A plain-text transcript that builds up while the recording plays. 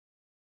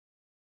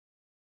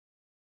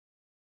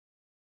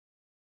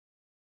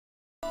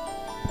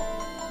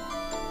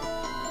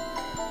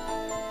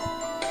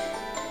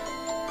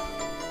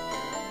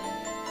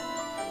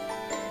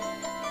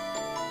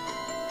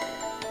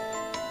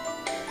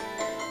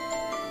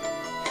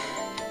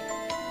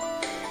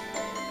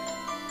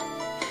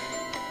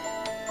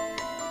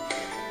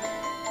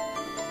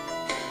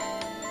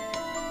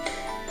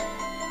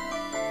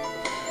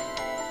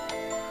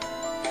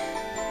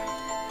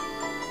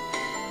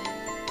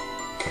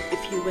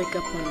If you wake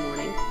up one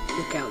morning,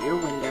 look out your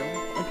window,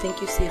 and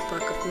think you see a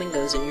flock of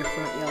flamingos in your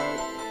front yard,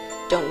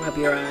 don't rub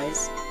your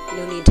eyes.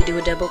 No need to do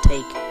a double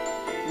take.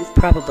 You've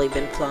probably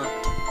been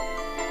flocked.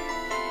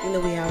 In the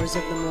wee hours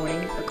of the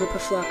morning, a group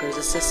of flockers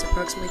assists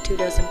approximately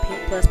 24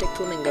 pink plastic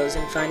flamingos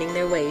in finding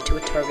their way to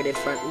a targeted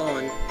front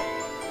lawn.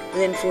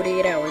 Within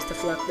 48 hours, the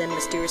flock then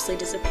mysteriously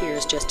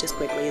disappears just as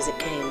quickly as it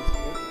came.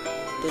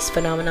 This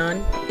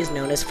phenomenon is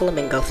known as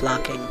flamingo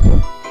flocking.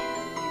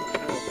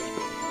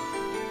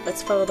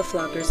 Let's follow the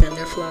flockers and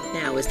their flock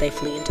now as they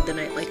flee into the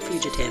night like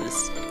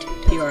fugitives.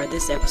 Here are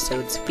this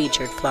episode's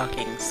featured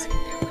flockings.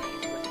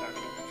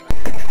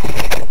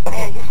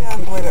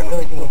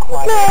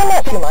 No,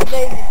 not too much.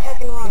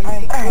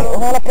 Alright,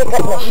 we're on a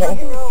pickup mission.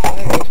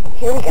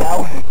 Here we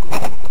go.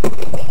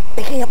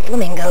 Picking up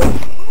flamingos.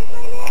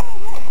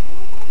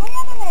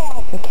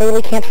 And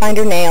Kaylee can't find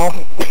her nail.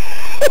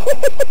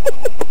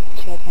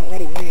 She wasn't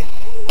ready, were you?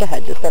 Go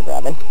ahead, just start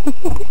grabbing.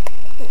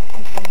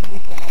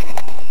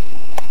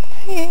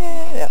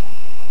 Yeah.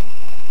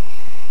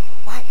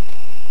 What?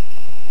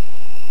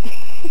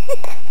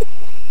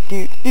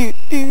 do do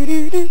do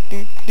do do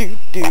do do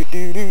do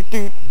do do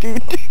do do.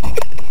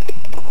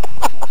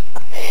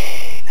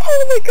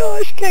 Oh my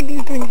gosh,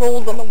 Keggy's doing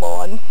rolls on the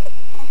lawn.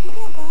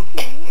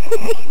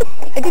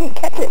 I didn't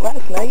catch it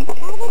last night.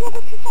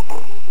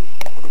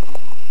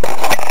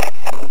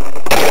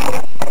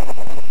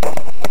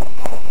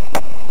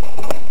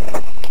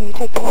 Can you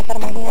take the knife out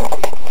of my hand?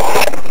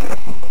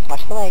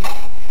 Watch the legs.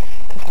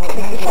 I don't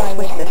think we can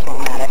switch this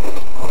one at it.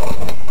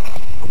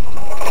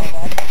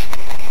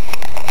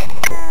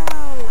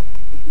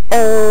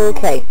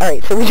 Okay,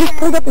 alright, so we just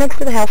pulled up next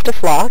to the house to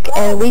flock,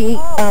 and we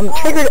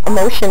triggered a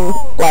motion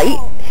light.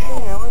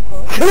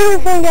 So we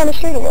were going down the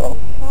street a little.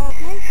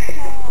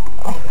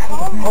 Oh,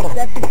 hold on.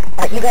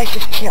 Alright, you guys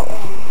just chill.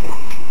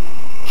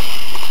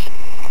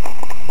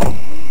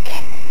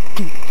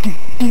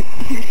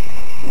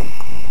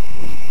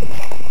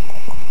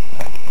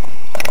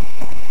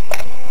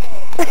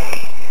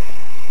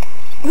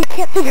 We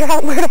can't figure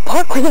out where to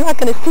park where they're not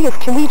going to see us.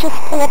 Can we just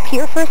pull up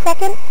here for a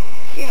second?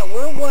 Yeah,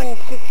 we're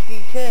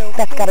 162.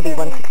 That's got to be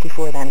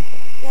 164 then.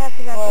 Yeah,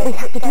 because we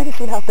have to do this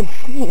without them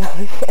seeing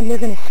us, and they're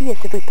going to see us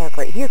if we park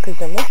right here because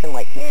their motion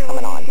light keeps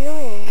coming on.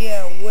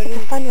 Yeah, what it's a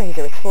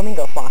fundraiser. It's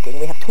flamingo flocking.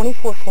 We have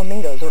 24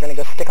 flamingos we're going to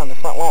go stick on the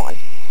front lawn.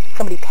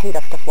 Somebody paid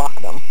us to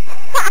flock them.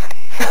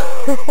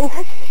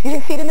 You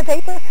didn't see it in the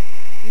paper?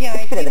 Yeah,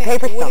 it's been in the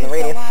paper, still on the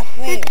radio.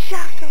 It's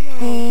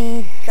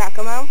Giacomo.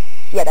 Giacomo?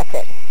 Yeah, that's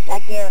it.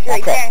 Right there.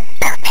 That's it.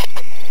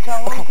 Perfect.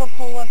 Tell them to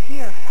pull up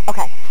here.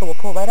 Okay, so we'll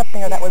pull right up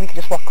there. That way we can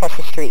just walk across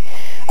the street.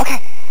 Okay.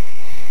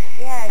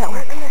 Yeah, that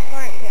works. In the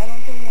front. I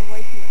don't think they're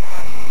right in the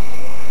front.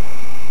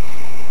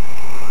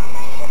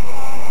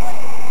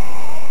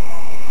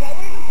 Yeah,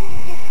 we're going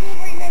to just go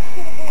right next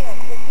to the van.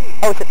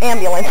 Oh, it's an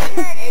ambulance.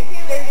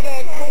 There's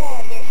a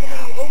call. There's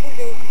somebody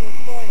overdosed in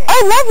Florida.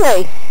 Oh,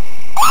 lovely.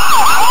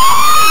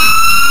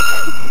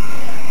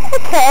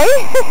 Okay.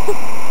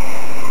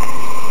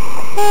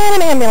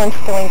 And an ambulance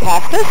going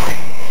past us.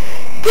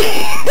 Did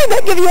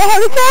that give you a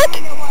heart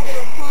attack?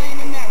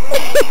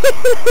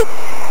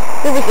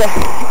 There was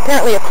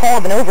apparently a call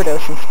of an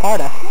overdose in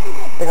Sparta.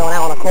 They're going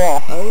out on a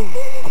call. Oh.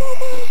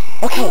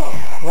 Okay,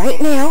 right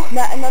now.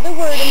 Not another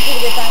word until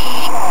we get back in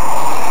the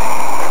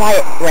car.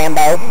 Quiet,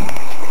 Rambo.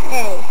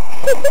 Hey.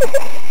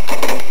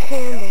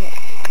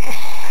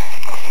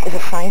 Is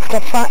it signed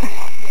up front?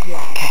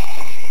 Yeah. Okay.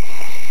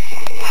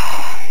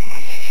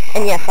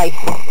 And yes,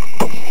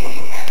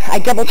 I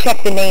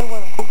double-checked the name.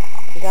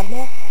 You got them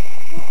there?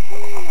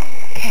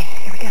 Okay,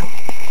 here we go.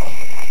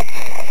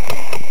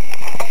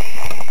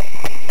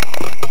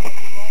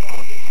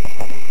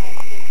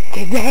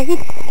 Did they?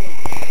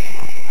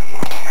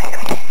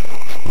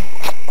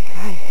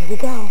 Alright, here we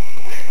go.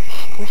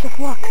 Where's the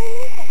flock?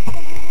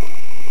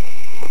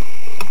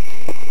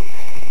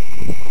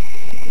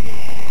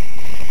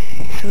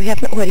 So we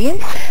have an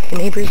audience, the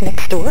neighbors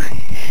next door,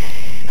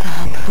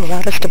 who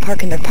allowed us to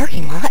park in their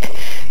parking lot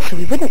so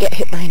we wouldn't get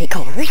hit by any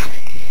cars.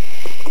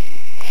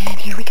 And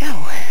here we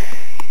go.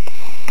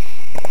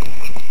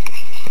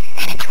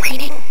 And it's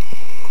raining.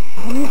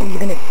 Are you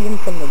going to see them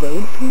from the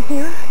road from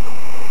here?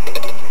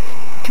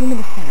 Do them in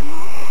the center.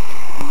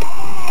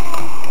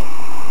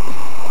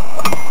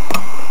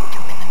 Do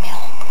them in the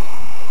middle.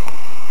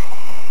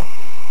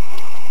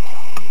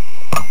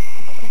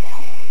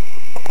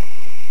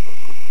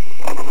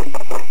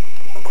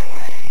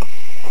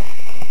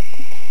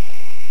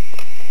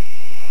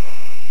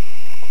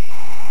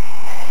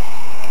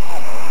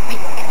 Wait,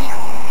 come here.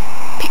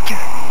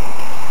 Picture.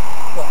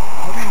 What?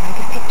 Hold on, let me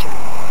get a picture.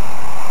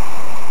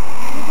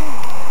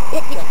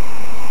 Picture.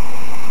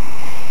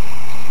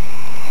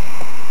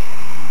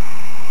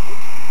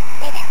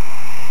 Stay there.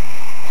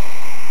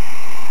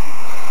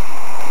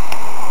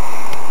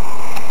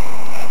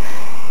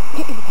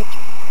 Get me the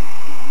picture.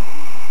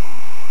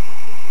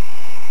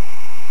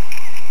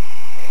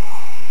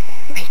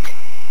 Wait.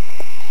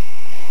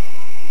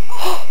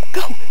 Oh,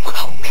 go.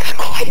 We're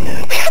quiet.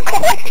 We're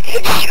quiet.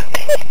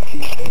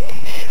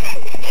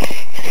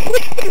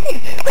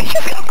 We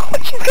just got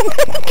caught. She's coming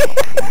out the door.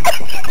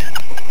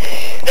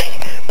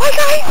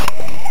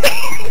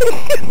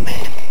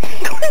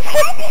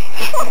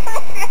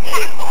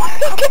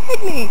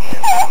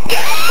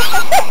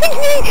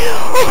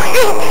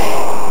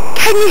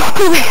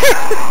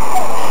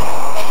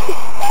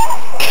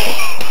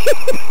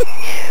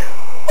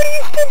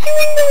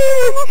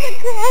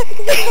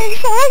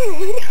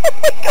 sorry.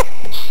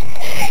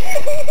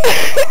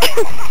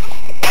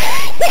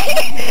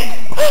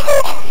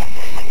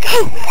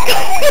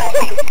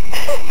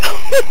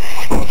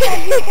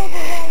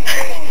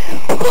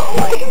 Oh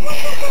my go.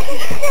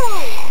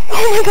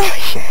 Oh my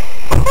gosh.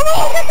 Come on,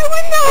 look at the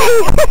window.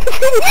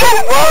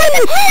 Run!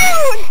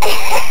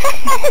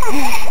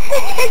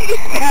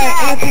 Alright,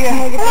 I'm up here. I'm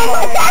gonna get the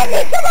water.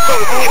 Come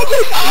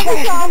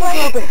on!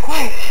 Open.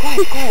 Quiet.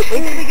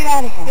 Wait till we get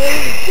out of here.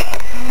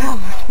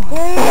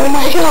 Oh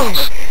my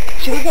gosh.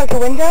 She looked out the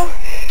window?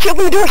 She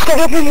opened the door.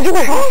 Started opening the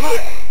door.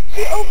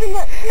 She opened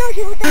the... No,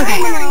 she looked at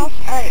the window.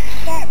 Alright.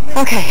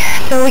 Okay,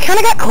 so we kind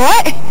of got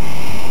caught.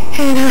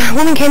 And a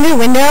woman came to the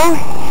window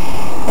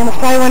and was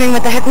probably wondering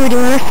what the heck we were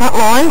doing on our front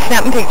lawn,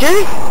 snapping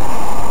pictures.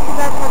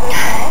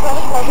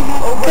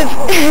 Because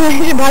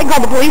she probably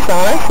called the police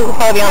on us, so we'll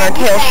probably be on our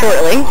tail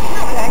shortly.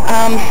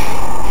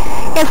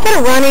 Instead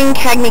of running,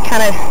 Cagney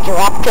kind of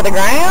dropped to the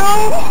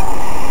ground.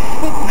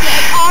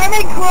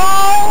 Army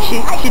crawl.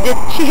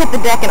 She hit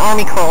the deck and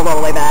army crawled all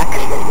the way back.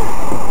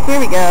 Here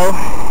we go.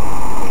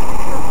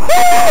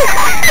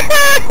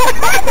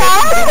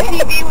 The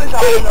TV was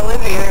on in the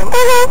living room.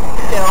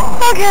 Still.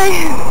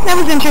 Okay, that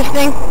was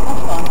interesting.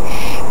 That's fun.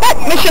 But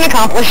mission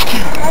accomplished.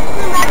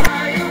 That's